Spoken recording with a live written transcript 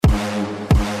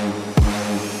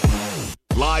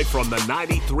from the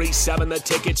 93.7 The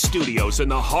Ticket studios in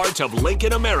the heart of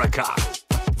Lincoln, America.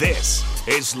 This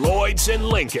is Lloyd's in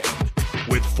Lincoln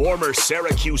with former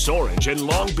Syracuse Orange and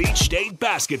Long Beach State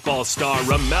basketball star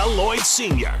Ramel Lloyd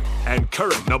Sr. and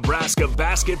current Nebraska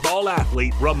basketball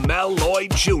athlete Ramel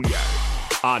Lloyd Jr.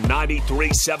 on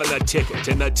 93.7 The Ticket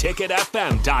and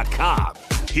theticketfm.com.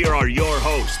 Here are your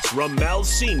hosts, Ramel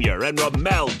Sr. and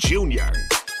Ramel Jr.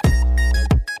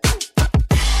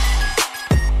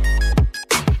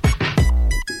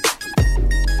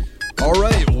 All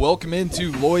right, welcome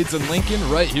into Lloyd's in Lincoln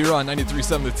right here on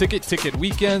 93.7 The Ticket, Ticket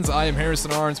Weekends. I am Harrison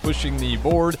Arns pushing the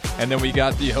board, and then we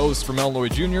got the host, Ramel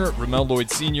Lloyd Jr., Ramel Lloyd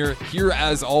Sr., here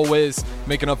as always,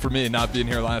 making up for me not being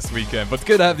here last weekend. But it's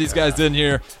good to have these guys in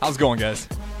here. How's it going, guys?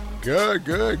 Good.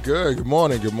 Good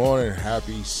morning.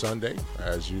 Happy Sunday,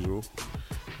 as usual.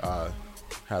 Had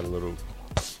a little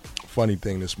funny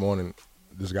thing this morning.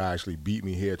 This guy actually beat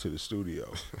me here to the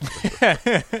studio.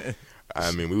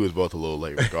 I mean, we was both a little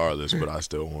late regardless, but I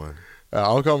still won.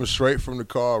 I'm coming straight from the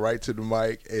car right to the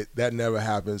mic. That never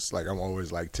happens. Like, I'm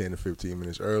always like 10 to 15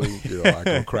 minutes early. You know, I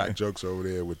can crack jokes over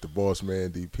there with the boss man,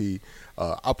 DP.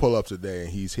 I pull up today, and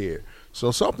he's here.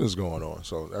 So something's going on.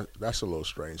 So that's a little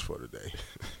strange for today.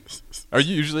 Are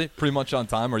you usually pretty much on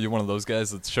time? Or are you one of those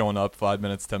guys that's showing up 5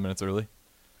 minutes, 10 minutes early?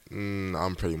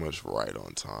 I'm pretty much right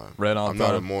on time. I'm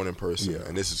not a morning person, Yeah.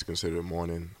 and this is considered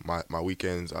morning. My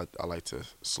weekends, I like to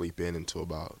sleep in until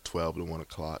about 12 to 1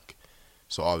 o'clock.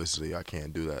 So obviously I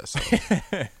can't do that. So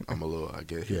I'm a little, I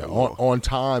get here. Yeah, on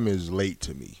time is late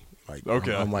to me. Like,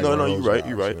 Okay. I'm like No, one of you're those right. guys,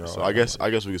 You're right. you know? So I guess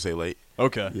we could say late.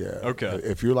 Okay. Yeah. Okay.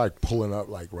 If you're like pulling up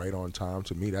like right on time,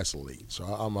 to me that's late. So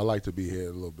I like to be here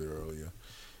a little bit earlier.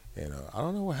 And I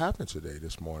don't know what happened today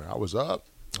this morning. I was up.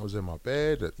 I was in my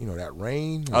bed. That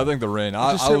rain. I think the rain.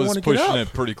 I just didn't was wanna get pushing up.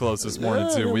 it pretty close this morning,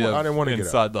 Yeah, too. I didn't want to get up.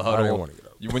 Inside the huddle. I didn't want to get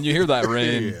up. When you hear that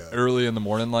rain Yeah. early in the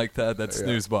morning like that, that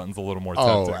snooze button's a little more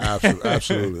tempting. Oh,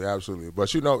 absolutely.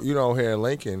 But here in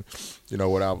Lincoln,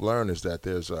 what I've learned is that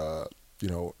there's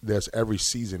every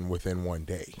season within one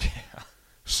day. Yeah.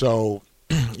 So,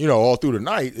 all through the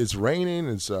night it's raining.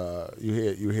 It's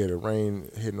you hear the rain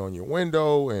hitting on your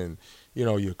window, and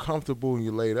you're comfortable and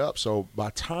you're laid up. So by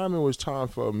the time it was time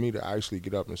for me to actually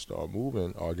get up and start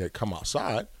moving or come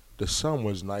outside, the sun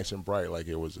was nice and bright like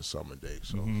it was a summer day.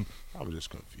 So I'm just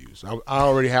confused. I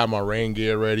already had my rain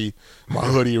gear ready, my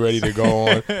hoodie ready to go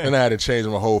on, and I had to change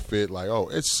my whole fit. Like, oh,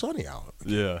 it's sunny out.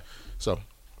 Yeah. So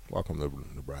welcome to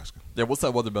Nebraska. Yeah, what's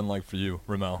that weather been like for you,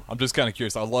 Ramel? I'm just kind of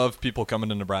curious. I love people coming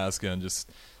to Nebraska and just,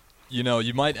 you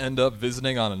might end up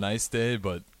visiting on a nice day,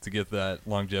 but to get that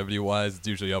longevity-wise, it's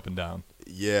usually up and down.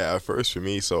 Yeah, at first for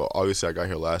me. So obviously I got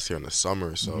here last year in the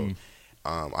summer. So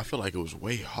I feel like it was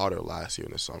way hotter last year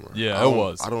in the summer. Yeah, it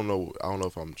was. I don't know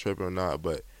if I'm tripping or not,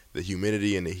 but the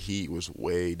humidity and the heat was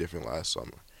way different last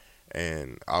summer,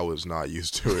 and I was not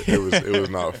used to it. It was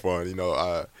not fun.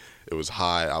 It was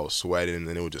hot. I was sweating, and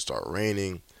then it would just start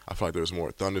raining. I feel like there was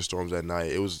more thunderstorms at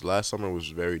night. Last summer was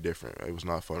very different. It was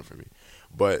not fun for me.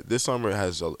 But this summer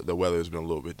the weather has been a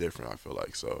little bit different, I feel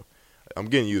like. So I'm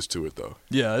getting used to it, though.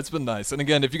 Yeah, it's been nice. And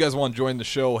again, if you guys want to join the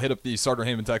show, hit up the Sartor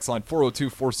Hamann text line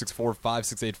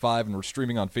 402-464-5685. And we're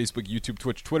streaming on Facebook, YouTube,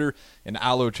 Twitch, Twitter, and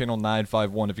Allo channel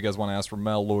 951 if you guys want to ask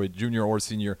Ramel Lloyd Jr. or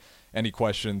Sr. any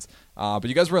questions. But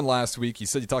you guys were in last week. You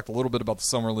said you talked a little bit about the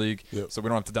Summer League, so we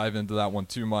don't have to dive into that one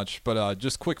too much. But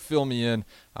just quick fill me in.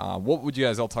 What would you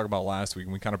guys all talk about last week?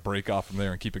 And we kind of break off from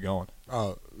there and keep it going.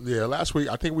 Last week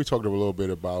I think we talked a little bit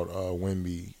about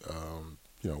Wemby,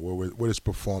 what his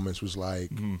performance was like,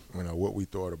 what we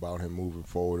thought about him moving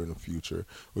forward in the future.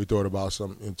 We talked about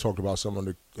some of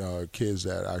the kids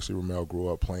that actually Ramel grew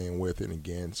up playing with and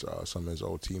against, some of his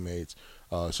old teammates.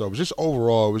 So it was just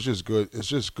overall, it was just good. It's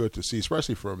just good to see,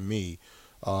 especially for me,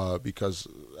 because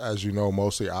as you know,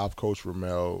 mostly I've coached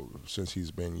Ramel since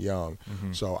he's been young.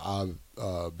 So I've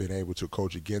been able to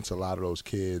coach against a lot of those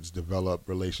kids, develop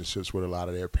relationships with a lot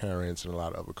of their parents and a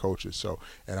lot of other coaches. So,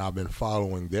 and I've been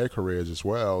following their careers as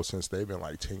well since they've been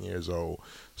like 10 years old.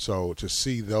 So to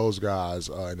see those guys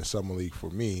in the Summer League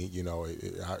for me,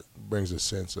 it brings a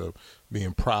sense of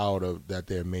being proud of that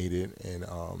they made it, and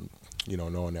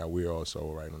knowing that we're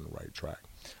also right on the right track.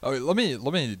 Okay, let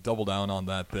me double down on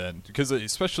that then, because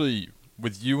especially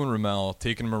with you and Ramel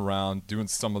taking him around, doing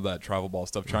some of that travel ball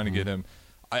stuff, trying to get him,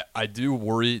 I do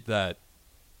worry that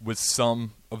with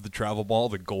some of the travel ball,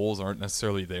 the goals aren't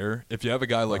necessarily there. If you have a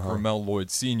guy like Ramel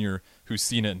Lloyd Sr. who's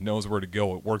seen it and knows where to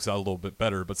go, it works out a little bit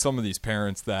better. But some of these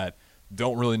parents that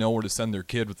don't really know where to send their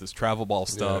kid with this travel ball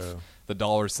stuff, the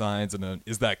dollar signs, and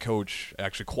is that coach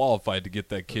actually qualified to get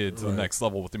that kid to the next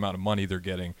level with the amount of money they're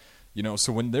getting?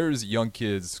 So when there's young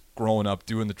kids growing up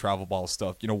doing the travel ball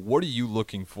stuff, what are you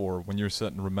looking for when you're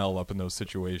setting Ramel up in those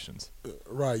situations?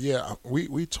 Right, yeah.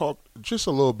 We talked just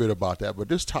a little bit about that, but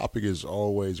this topic is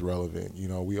always relevant.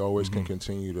 We always can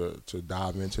continue to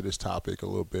dive into this topic a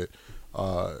little bit.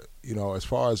 As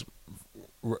far as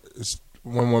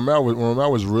when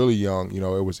Ramel was really young,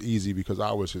 it was easy because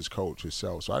I was his coach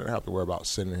himself, so I didn't have to worry about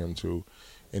sending him to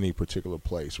any particular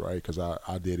place, right? Because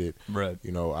I did it. Right.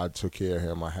 I took care of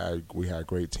him. We had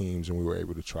great teams, and we were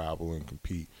able to travel and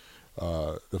compete.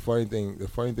 The funny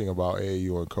thing about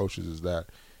AAU and coaches is that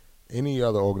any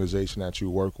other organization that you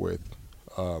work with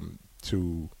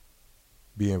to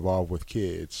be involved with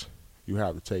kids, you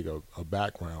have to take a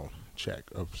background check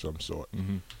of some sort.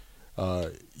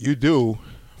 You do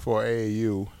for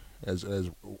AAU as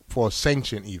for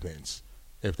sanctioned events,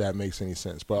 if that makes any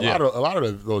sense. But a lot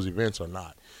of those events are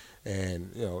not.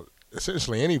 And,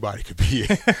 essentially anybody could be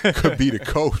the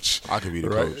coach. I could be the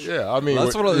coach. Yeah, I mean,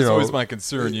 that's always my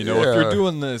concern. If you're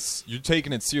doing this, you're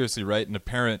taking it seriously, right? And a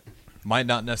parent might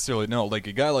not necessarily know. Like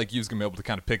a guy like you is gonna be able to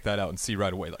kind of pick that out and see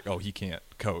right away, like, oh, he can't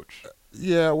coach.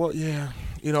 Yeah, well, yeah.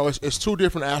 It's two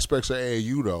different aspects of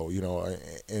AAU though.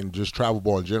 And just travel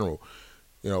ball in general.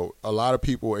 A lot of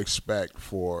people expect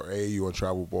for AAU and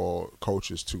travel ball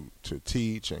coaches to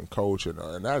teach and coach,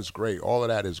 and that's great. All of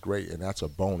that is great, and that's a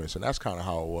bonus. And that's kind of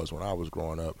how it was when I was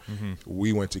growing up.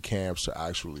 We went to camps to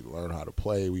actually learn how to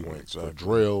play. We went for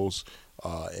drills,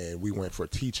 and we went for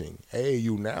teaching.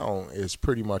 AAU now is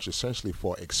pretty much essentially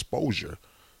for exposure,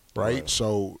 right?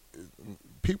 So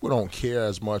people don't care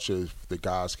as much if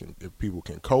people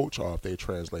can coach or if they're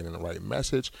translating the right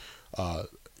message.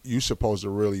 You're supposed to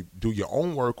really do your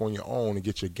own work on your own and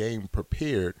get your game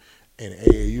prepared. And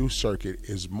AAU circuit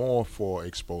is more for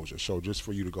exposure. So just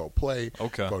for you to go play,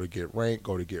 go to get ranked,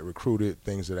 go to get recruited,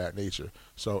 things of that nature.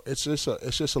 So it's just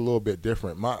a little bit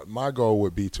different. My goal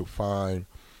would be to find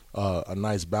a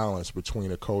nice balance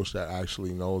between a coach that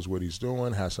actually knows what he's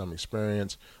doing, has some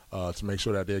experience, to make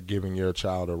sure that they're giving your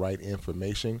child the right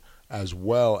information, as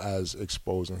well as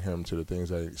exposing him to the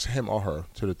things him or her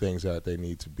to the things that they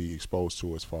need to be exposed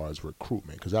to as far as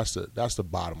recruitment. Because that's the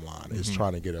bottom line is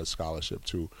trying to get a scholarship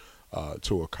to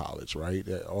a college, right?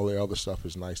 All the other stuff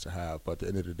is nice to have, but at the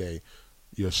end of the day,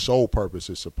 your sole purpose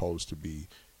is supposed to be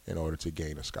in order to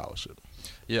gain a scholarship.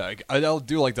 Yeah, I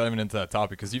do like diving into that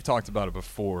topic because you've talked about it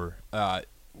before.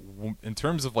 In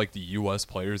terms of like the U.S.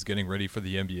 players getting ready for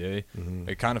the NBA,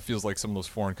 it kind of feels like some of those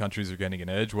foreign countries are getting an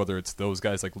edge, whether it's those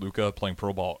guys like Luka playing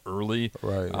pro ball early.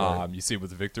 Right. You see it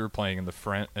with Victor playing in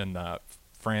the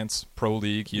France Pro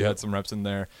League. He had some reps in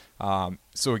there.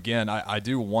 So, again, I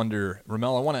do wonder,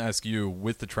 Ramel, I want to ask you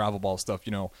with the travel ball stuff,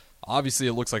 obviously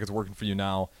it looks like it's working for you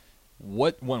now.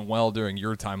 What went well during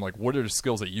your time? Like, what are the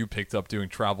skills that you picked up doing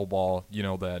travel ball,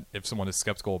 that if someone is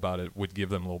skeptical about it would give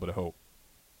them a little bit of hope?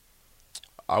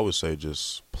 I would say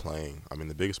just playing. I mean,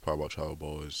 the biggest part about travel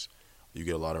ball is you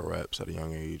get a lot of reps at a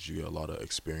young age. You get a lot of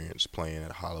experience playing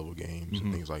at high-level games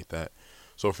and things like that.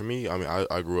 So for me, I mean,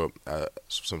 I grew up at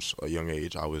a young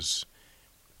age. I was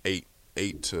 8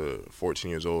 to 14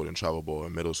 years old in travel ball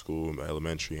in middle school,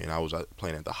 elementary, and I was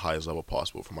playing at the highest level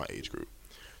possible for my age group.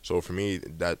 So for me,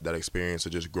 that experience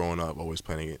of just growing up, always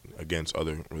playing against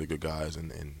other really good guys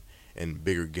and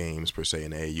bigger games, per se,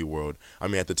 in the AAU world. I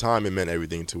mean, at the time, it meant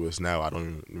everything to us. Now, I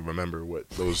don't even remember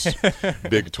what those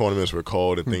big tournaments were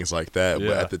called and things like that. Yeah.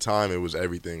 But at the time, it was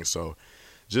everything. So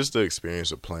just the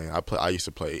experience of playing. I used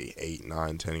to play 8,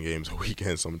 9, 10 games a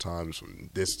weekend sometimes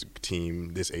from this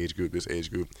team, this age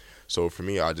group. So for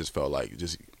me, I just felt like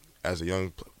just as a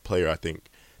young player, I think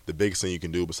the biggest thing you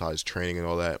can do besides training and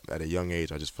all that at a young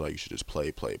age, I just feel like you should just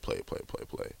play.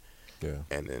 Yeah.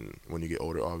 And then when you get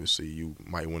older, obviously, you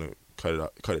might want to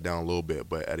cut it down a little bit.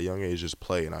 But at a young age, just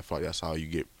play. And I feel like that's how you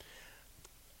get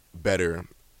better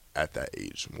at that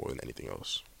age more than anything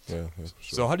else. Yeah, sure.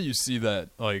 So how do you see that?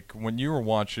 Like, when you were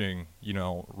watching,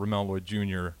 Ramel Lloyd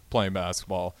Jr. playing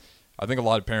basketball, I think a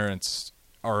lot of parents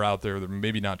are out there that are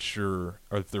maybe not sure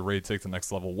or if they're ready to take the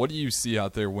next level. What do you see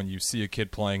out there when you see a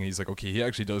kid playing and he's like, okay, he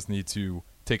actually does need to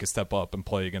take a step up and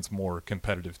play against more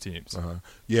competitive teams?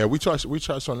 Yeah, we touched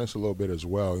on this a little bit as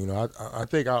well. I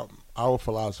think our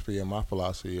philosophy and my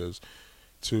philosophy is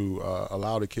to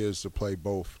allow the kids to play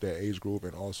both their age group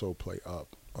and also play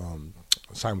up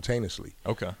simultaneously.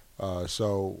 Okay.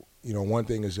 So, one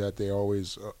thing is that they're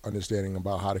always understanding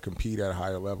about how to compete at a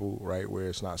higher level, right, where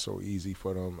it's not so easy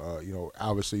for them.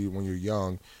 Obviously, when you're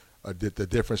young, the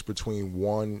difference between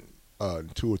 1,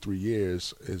 2 or 3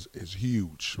 years is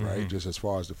huge, right, just as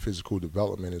far as the physical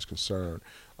development is concerned.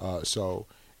 So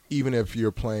even if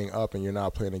you're playing up and you're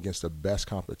not playing against the best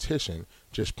competition,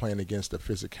 just playing against the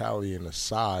physicality and the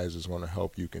size is going to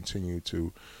help you continue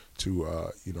to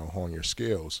hone your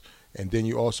skills. And then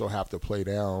you also have to play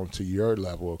down to your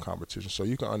level of competition so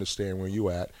you can understand where you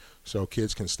at, so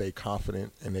kids can stay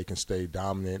confident and they can stay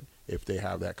dominant if they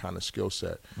have that kind of skill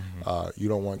set. You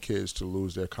don't want kids to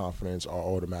lose their confidence or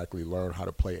automatically learn how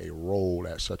to play a role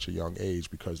at such a young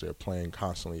age because they're playing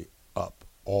constantly up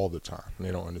all the time and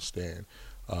they don't understand.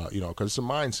 Because it's a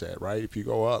mindset, right? If you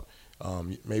go up,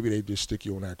 maybe they just stick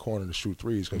you in that corner to shoot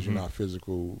threes because you're not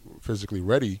physically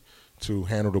ready to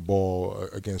handle the ball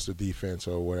against the defense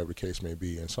or whatever the case may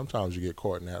be. And sometimes you get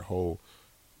caught in that whole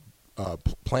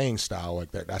playing style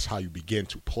like that. That's how you begin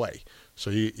to play. So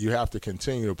you have to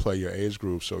continue to play your age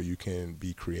group so you can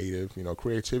be creative.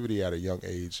 Creativity at a young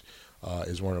age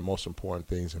is one of the most important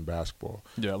things in basketball.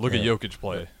 Yeah, look at Jokic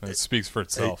play. It speaks for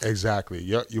itself. Exactly.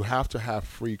 You have to have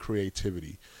free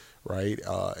creativity, right?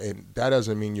 And that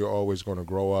doesn't mean you're always going to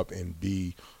grow up and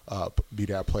be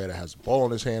that player that has the ball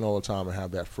in his hand all the time and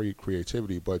have that free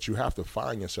creativity, but you have to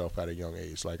find yourself at a young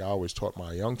age. Like I always taught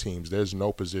my young teams, there's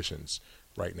no positions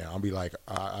right now. I'll be like,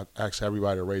 I ask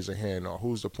everybody to raise their hand, or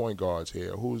who's the point guards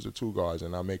here, who's the two guards,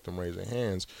 and I make them raise their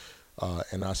hands.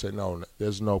 And I said, no,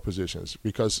 there's no positions,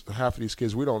 because half of these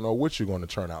kids, we don't know what you're going to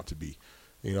turn out to be.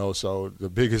 So the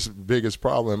biggest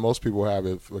problem most people have,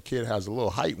 if a kid has a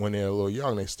little height when they're a little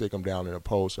young, they stick them down in a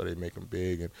post or they make them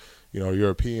big. And,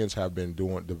 Europeans have been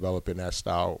developing that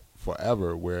style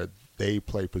forever where they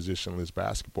play positionless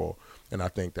basketball. And I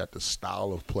think that the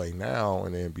style of play now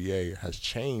in the NBA has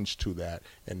changed to that,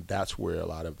 and that's where a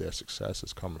lot of their success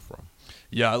is coming from.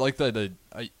 Yeah, I like that.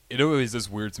 It always is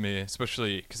weird to me,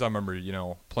 especially because I remember,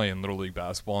 playing Little League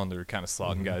basketball and they're kind of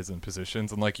slotting guys in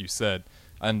positions. And like you said,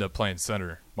 I ended up playing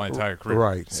center my entire career.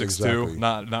 Right, 6'2", exactly.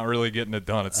 not really getting it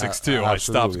done at 6'2". I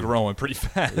stopped growing pretty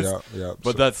fast. Yeah.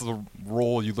 But that's the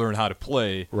role you learn how to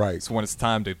play. Right. So when it's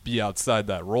time to be outside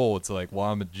that role, it's like, well,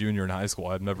 I'm a junior in high school.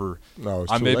 I'm too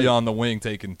maybe late. on the wing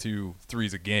taking 2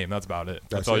 threes a game. That's about it.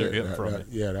 That's all you're getting from it.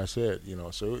 Yeah, that's it.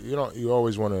 So you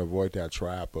always want to avoid that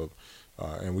trap of.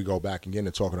 And we go back again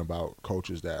to talking about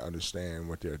coaches that understand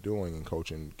what they're doing and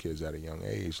coaching kids at a young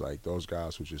age. Like those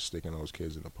guys who just sticking those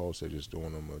kids in the post, they're just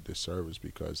doing them a disservice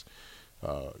because,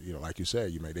 like you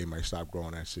said, they might stop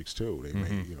growing at 6'2". They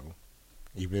may,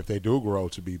 even if they do grow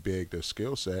to be big, their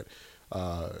skill set,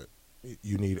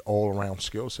 you need all-around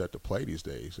skill set to play these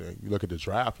days. And you look at the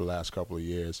draft the last couple of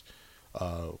years.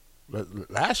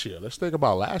 Last year, let's think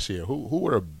about last year. Who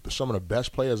were some of the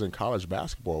best players in college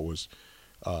basketball? Was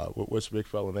what's the big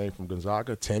fella name from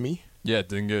Gonzaga? Timmy? Yeah,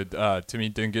 Timmy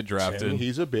didn't get drafted. Timmy,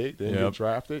 he's a big. Didn't get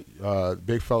drafted.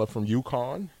 Big fella from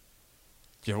UConn.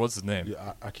 Yeah, what's his name?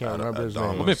 Yeah, I can't remember his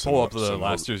name. Let me pull up the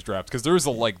last year's draft because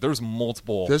there's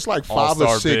multiple. There's like 5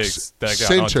 all-star or 6 that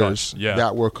centers yeah.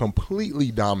 that were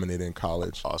completely dominant in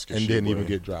college Oscar and didn't even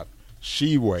get drafted.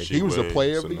 Sheway. He was the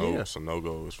player of the year.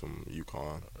 Sanogo is from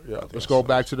UConn. Yeah, let's go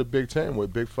back to the Big Ten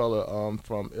with big fella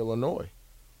from Illinois.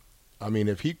 I mean,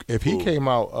 if he came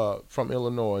out from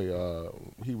Illinois,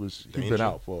 he's been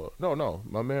out for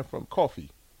my man from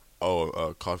Coffee.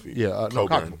 Coffee. Yeah,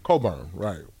 Coburn. Coburn,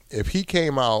 right. If he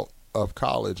came out of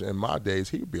college in my days,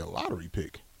 he would be a lottery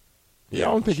pick. Yeah,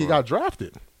 I don't think he got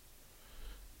drafted.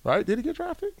 Right? Did he get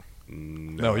drafted?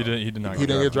 No, he didn't. He did not. He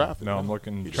didn't get drafted. No, I'm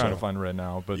trying to find it right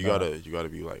now. But you gotta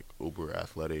be like uber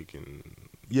athletic and.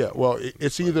 Yeah, well,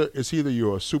 it's either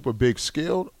you're a super big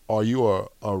skilled or you are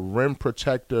a rim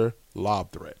protector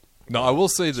lob threat. No, I will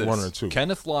say this: one or two.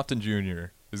 Kenneth Lofton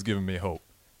Jr. is giving me hope.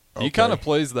 Okay. He kind of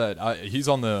plays that. He's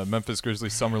on the Memphis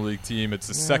Grizzlies summer league team. It's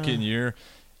his second year.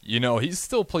 He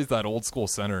still plays that old school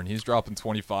center, and he's dropping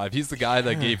 25. He's the guy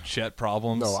that gave Chet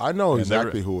problems. No, I know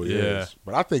exactly who he is,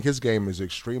 but I think his game is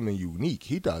extremely unique.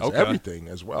 He does everything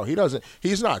as well.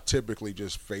 He's not typically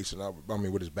just facing up. I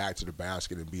mean, with his back to the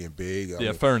basket and being big. I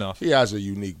mean, fair enough. He has a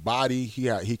unique body.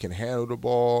 He can handle the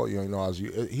ball.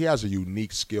 He has a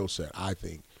unique skill set. I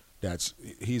think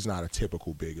he's not a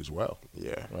typical big as well.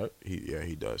 Yeah, right.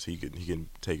 He does. He can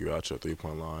take you out your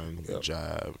 3-point line. He can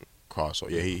jab. Cross.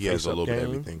 Yeah, he has a little bit of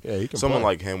everything. Yeah, he can Someone play.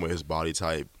 like him with his body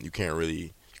type, you can't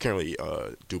really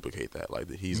duplicate that.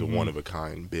 Like he's a one of a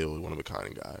kind build, one of a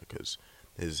kind guy because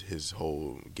his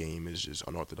whole game is just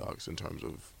unorthodox in terms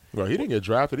of. Well, he didn't get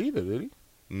drafted either, did he?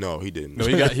 No, he didn't. No,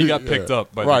 he got picked up.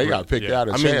 He got picked out.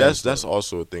 I mean, that's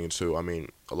also a thing too. I mean,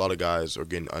 a lot of guys are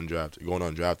going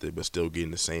undrafted, but still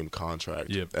getting the same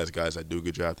contract as guys that do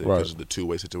get drafted because of the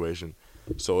two-way situation.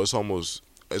 So it's almost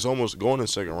going in the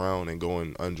second round and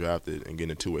going undrafted and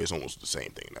getting a two-way is almost the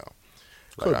same thing now.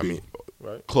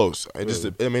 right? Close. It Really? just,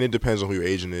 I mean, it depends on who your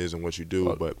agent is and what you do.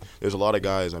 Oh. But there's a lot of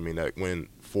guys, I mean, that win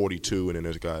 42, and then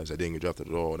there's guys that didn't get drafted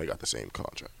at all, and they got the same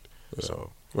contract. Yeah.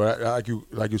 So, Well,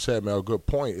 like you said, Mel, a good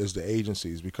point is the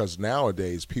agencies, because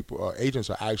nowadays agents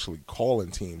are actually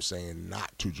calling teams saying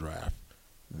not to draft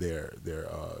their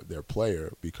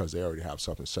player because they already have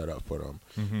something set up for them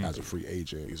as a free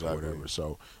agent Exactly. or whatever.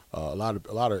 So a lot of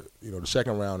the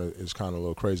second round is kind of a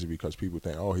little crazy because people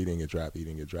think, oh, he didn't get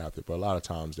drafted, but a lot of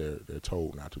times they're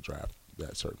told not to draft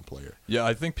that certain player. Yeah,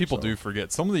 I think people do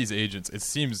forget. Some of these agents, it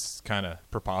seems kind of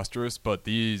preposterous, but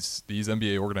these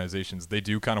NBA organizations, they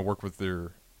do kind of work with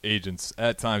their agents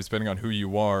at times, depending on who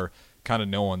you are, kind of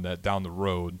knowing that down the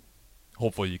road,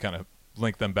 hopefully you kind of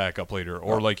link them back up later.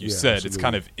 Or like you said, absolutely. it's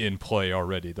kind of in play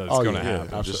already that it's going to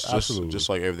happen. Absolutely. Just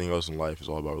like everything else in life, is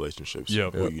all about relationships.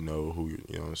 Yep. Who you know, you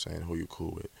know what I'm saying, who you're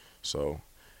cool with. So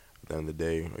at the end of the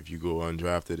day, if you go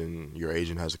undrafted and your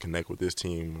agent has to connect with this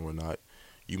team or not,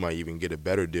 you might even get a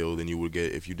better deal than you would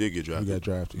get if you did get drafted. You got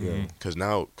drafted, yeah. Because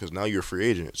now you're a free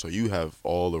agent, so you have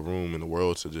all the room in the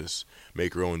world to just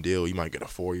make your own deal. You might get a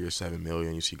 4-year, $7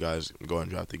 million. You see guys go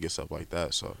undrafted, get stuff like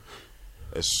that. So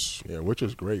it's which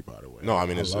is great, by the way. no, I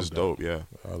mean it's love that. dope. Yeah,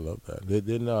 I love that.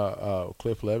 Didn't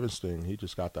Cliff Levingston? He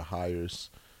just got the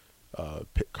highest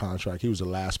contract. He was the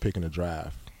last pick in the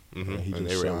draft. And he And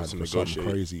they just were able signed to for something negotiate.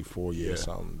 crazy 4 years, Yeah.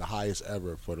 something. The highest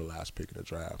ever for the last pick in the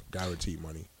draft. Guaranteed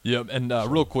money. Yep, and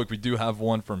real quick, we do have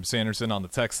one from Sanderson on the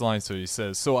text line. So he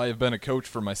says, so I have been a coach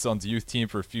for my son's youth team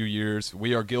for a few years.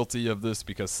 We are guilty of this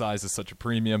because size is such a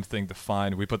premium thing to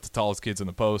find. We put the tallest kids in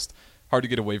the post. Hard to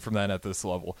get away from that at this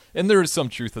level. And there is some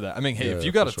truth to that. I mean, hey, Yeah, if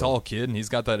you got a for tall kid and he's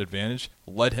got that advantage,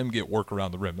 let him get work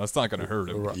around the rim. That's not going to hurt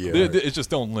him. Right. Yeah. It just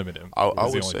don't limit him. I is the would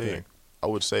only say,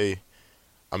 thing.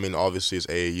 I mean, obviously it's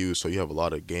AAU, so you have a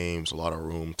lot of games, a lot of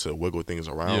room to wiggle things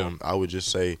around. Yeah. I would just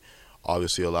say,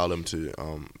 obviously, allow them to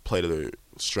play to their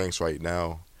strengths right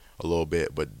now a little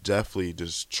bit, but definitely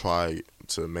just try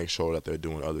to make sure that they're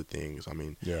doing other things. I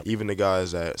mean, Yeah. even the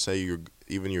guys that say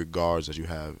even your guards that you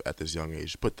have at this young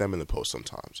age, put them in the post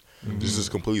sometimes.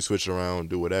 Just completely switch around,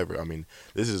 do whatever. I mean,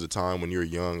 this is a time when you're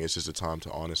young. It's just a time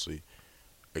to honestly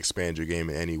expand your game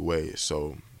in any way.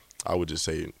 So I would just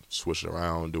say switch it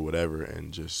around, do whatever,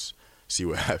 and just see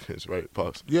what happens, right,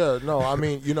 Pops? Yeah, no, I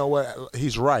mean, you know what?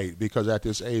 He's right, because at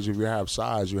this age, if you have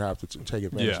size, you have to take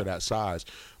advantage of that size.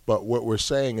 But what we're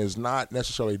saying is not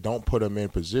necessarily don't put them in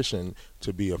position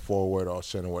to be a forward or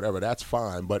center, whatever. That's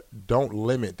fine, but don't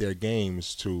limit their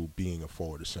games to being a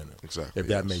forward or center. Exactly, If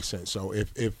that yes. makes sense. So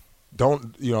if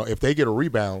if they get a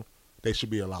rebound, they should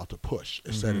be allowed to push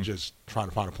instead of just trying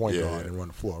to find a point guard and run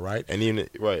the floor, right? And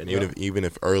even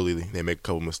if early they make a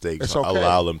couple mistakes, It's okay.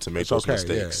 allow them to make It's those okay,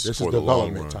 mistakes yeah. This is for the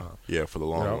long run. development time. Yeah, for the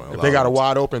long run. If Allow they got a them to-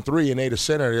 wide open three and they the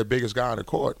center, they're the biggest guy on the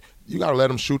court, you got to let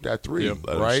them shoot that three, Yep,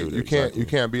 let 'em right? shoot it, You can't exactly. you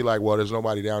can't be like, well, there's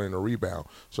nobody down in the rebound.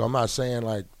 So I'm not saying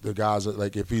like the guys that,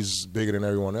 like if he's bigger than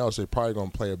everyone else, they're probably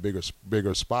going to play a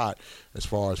bigger spot as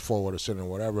far as forward or center or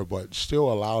whatever. But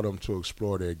still allow them to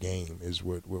explore their game is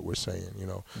what we're saying. You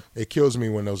know, it kills me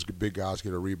when those big guys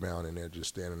get a rebound and they're just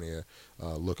standing there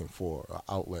looking for an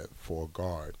outlet for a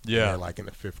guard. Yeah. And they're like in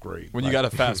the 5th grade. When Like, you got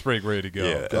a fast break ready to go.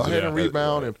 Yeah, Go ahead and Yeah,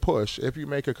 rebound right. and push. If you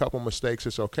make a couple mistakes,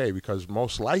 it's okay, because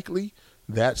most likely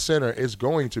that center is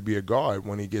going to be a guard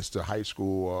when he gets to high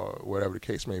school or whatever the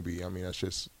case may be. I mean, that's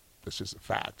just a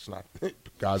fact. It's not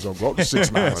guys don't go to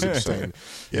 6'9", 6'10",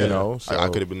 Yeah, you know. So, I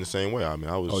could have been the same way. I mean,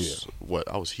 I was Oh, yeah.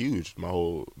 I was huge my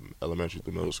whole elementary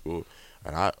through middle school,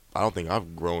 and I don't think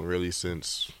I've grown really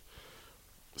since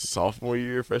sophomore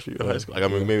year, freshman year of high school. Like, I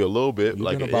mean, maybe a little bit, You've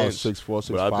like been an about inch,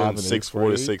 6'4", but I've 6'5" been in the 6'4"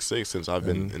 to eighth grade. 6'6" since I've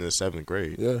been in the 7th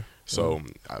grade. Yeah. So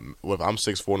if I'm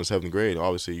 6'4" in the 7th grade,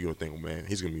 obviously you're gonna think, man,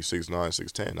 he's gonna be 6'9",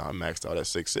 6'10". I maxed out at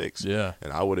 6'6". Yeah.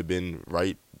 And I would have been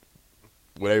right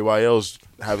with everybody else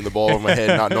having the ball over my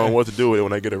head, not knowing what to do with it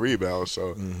when I get a rebound.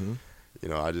 So, you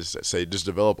know, I just say just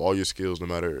develop all your skills, no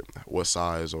matter what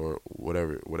size or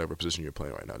whatever position you're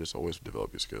playing right now. Just always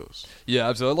develop your skills. Yeah,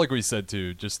 absolutely. Like we said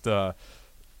too, just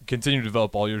continue to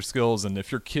develop all your skills. And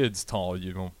if your kid's tall,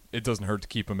 it doesn't hurt to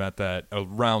keep him at that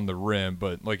around the rim.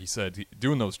 But like you said,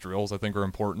 doing those drills I think are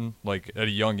important. Like at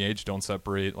a young age, don't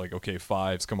separate. Like, okay,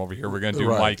 fives, come over here. We're gonna do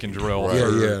Right. Mike and drill Yeah,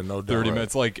 for yeah, no doubt. 30 Right.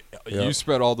 minutes. Like Yeah. you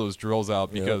spread all those drills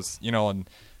out because and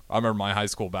I remember my high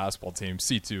school basketball team,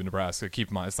 C2 Nebraska. Keep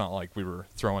in mind, it's not like we were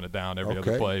throwing it down every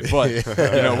other Okay. play,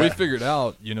 but we figured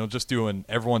out, just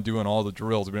everyone doing all the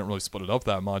drills. We didn't really split it up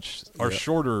that much. Our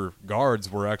shorter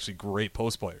guards were actually great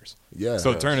post players. Yeah,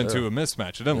 so it turned sure. into a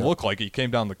mismatch. It didn't look like he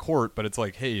came down the court, but it's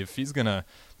like, hey, if he's gonna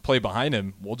play behind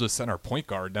him, we'll just send our point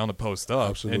guard down to post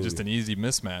up and just an easy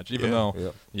mismatch. Even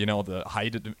though the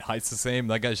height's the same,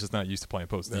 that guy's just not used to playing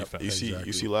post defense.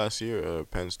 You see last year,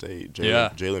 Penn State,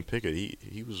 Jalen Pickett,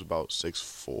 he was about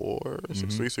 6'4",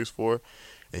 6'3", 6'4",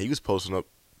 and he was posting up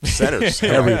centers.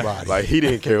 Everybody. Like, he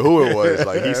didn't care who it was.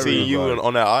 Like, he seen you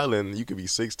on that island, you could be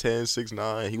 6'10",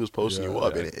 6'9", he was posting you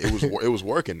up, and it was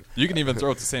working. You can even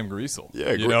throw it to Sam Griesel.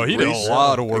 Yeah, he did a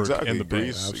lot of work in the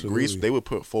paint. Grease, they would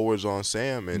put forwards on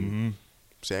Sam, and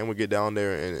Sam would get down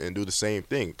there and do the same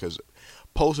thing, because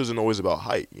post isn't always about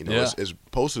height.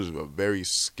 Post is a very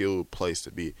skilled place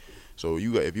to be. So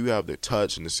if you have the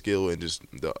touch and the skill and just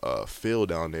the feel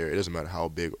down there, it doesn't matter how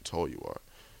big or tall you are,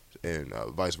 and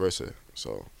vice versa.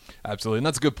 So absolutely, and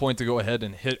that's a good point to go ahead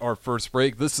and hit our first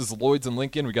break. This is Lloyd's and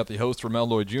Lincoln. We got the host Ramel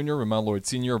Lloyd Jr., Ramel Lloyd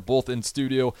Sr., both in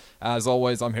studio. As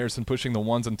always, I'm Harrison pushing the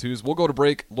ones and twos. We'll go to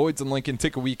break. Lloyd's and Lincoln,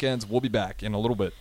 Ticket Weekends. We'll be back in a little bit.